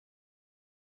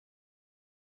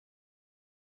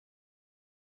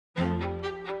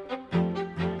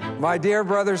My dear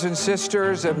brothers and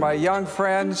sisters and my young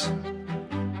friends,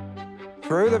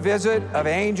 through the visit of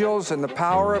angels and the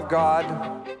power of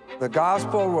God, the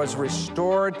gospel was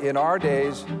restored in our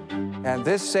days, and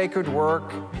this sacred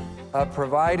work of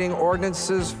providing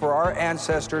ordinances for our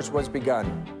ancestors was begun.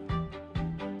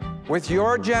 With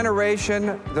your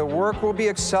generation, the work will be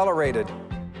accelerated,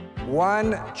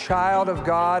 one child of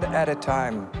God at a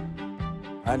time,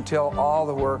 until all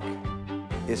the work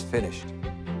is finished.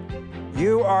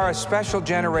 You are a special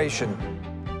generation.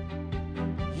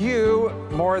 You,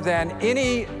 more than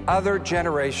any other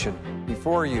generation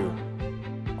before you,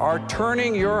 are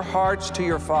turning your hearts to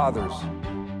your fathers.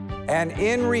 And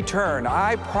in return,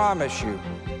 I promise you,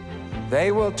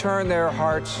 they will turn their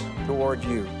hearts toward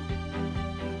you.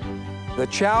 The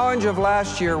challenge of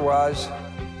last year was,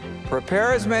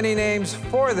 prepare as many names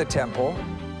for the temple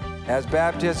as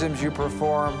baptisms you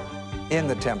perform in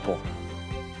the temple.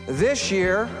 This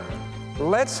year,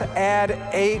 let's add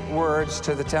 8 words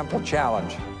to the temple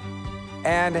challenge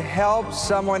and help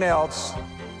someone else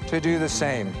to do the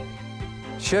same.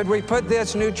 Should we put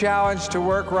this new challenge to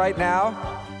work right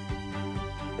now?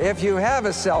 If you have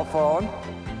a cell phone,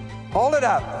 hold it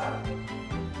up.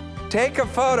 Take a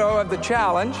photo of the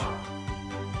challenge,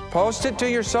 post it to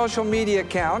your social media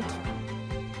account,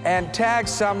 and tag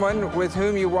someone with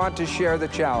whom you want to share the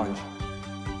challenge.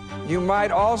 You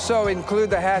might also include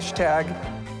the hashtag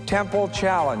Temple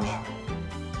Challenge.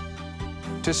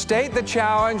 To state the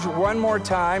challenge one more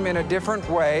time in a different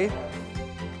way,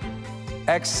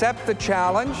 accept the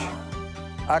challenge,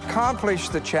 accomplish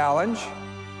the challenge,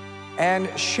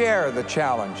 and share the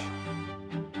challenge.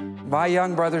 My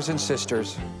young brothers and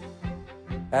sisters,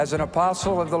 as an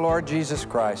apostle of the Lord Jesus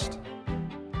Christ,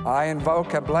 I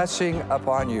invoke a blessing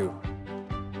upon you.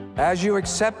 As you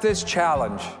accept this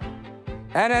challenge,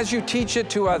 and as you teach it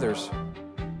to others,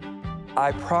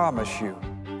 I promise you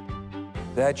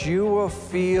that you will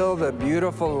feel the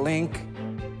beautiful link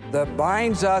that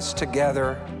binds us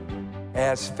together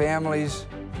as families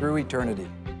through eternity.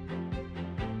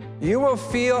 You will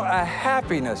feel a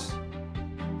happiness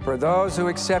for those who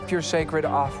accept your sacred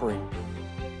offering.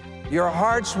 Your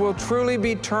hearts will truly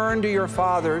be turned to your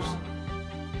fathers,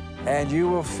 and you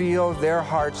will feel their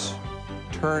hearts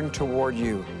turn toward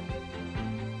you.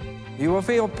 You will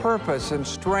feel purpose and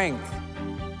strength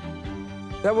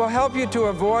that will help you to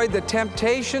avoid the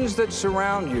temptations that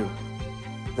surround you.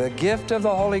 The gift of the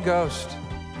Holy Ghost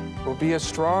will be a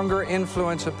stronger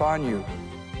influence upon you.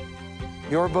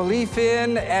 Your belief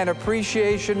in and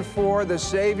appreciation for the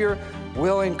Savior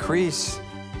will increase.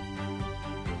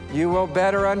 You will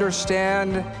better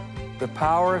understand the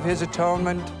power of His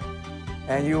atonement,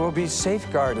 and you will be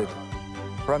safeguarded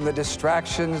from the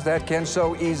distractions that can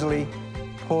so easily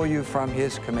pull you from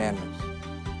His commandments.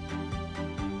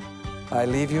 I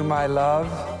leave you my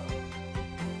love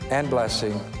and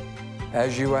blessing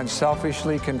as you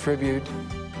unselfishly contribute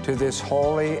to this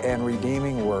holy and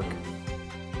redeeming work.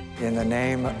 In the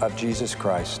name of Jesus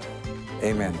Christ,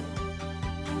 amen.